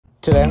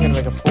Today I'm going to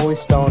make a fully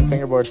stone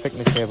fingerboard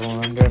picnic table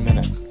in under a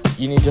minute.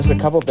 You need just a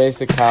couple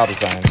basic tile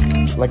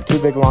designs, like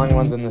two big long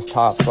ones in this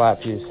top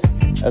flat piece,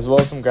 as well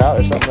as some grout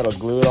or something that'll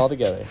glue it all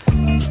together.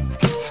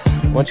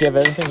 Once you have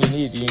everything you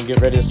need, you can get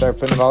ready to start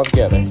putting it all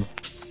together.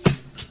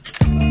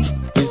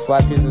 These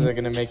flat pieces are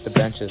going to make the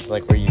benches,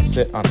 like where you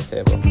sit on the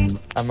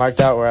table. I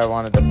marked out where I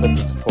wanted to put the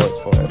supports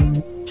for it.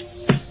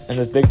 And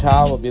this big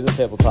tile will be the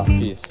tabletop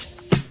piece.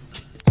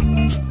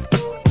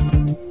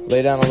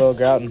 Lay down a little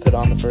grout and put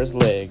on the first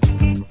leg,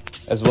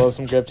 as well as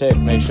some grip tape,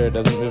 make sure it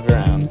doesn't move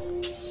around.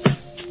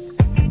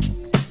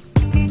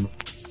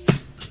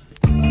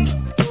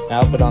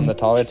 Now put on the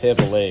taller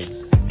table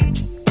legs.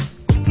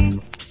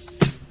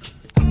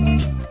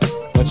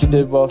 Once you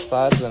do both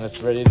sides, then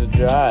it's ready to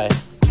dry.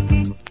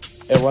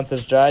 And once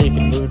it's dry, you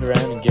can move it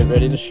around and get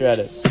ready to shred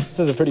it. This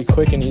is a pretty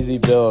quick and easy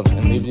build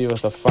and leaves you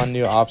with a fun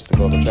new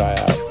obstacle to try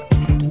out.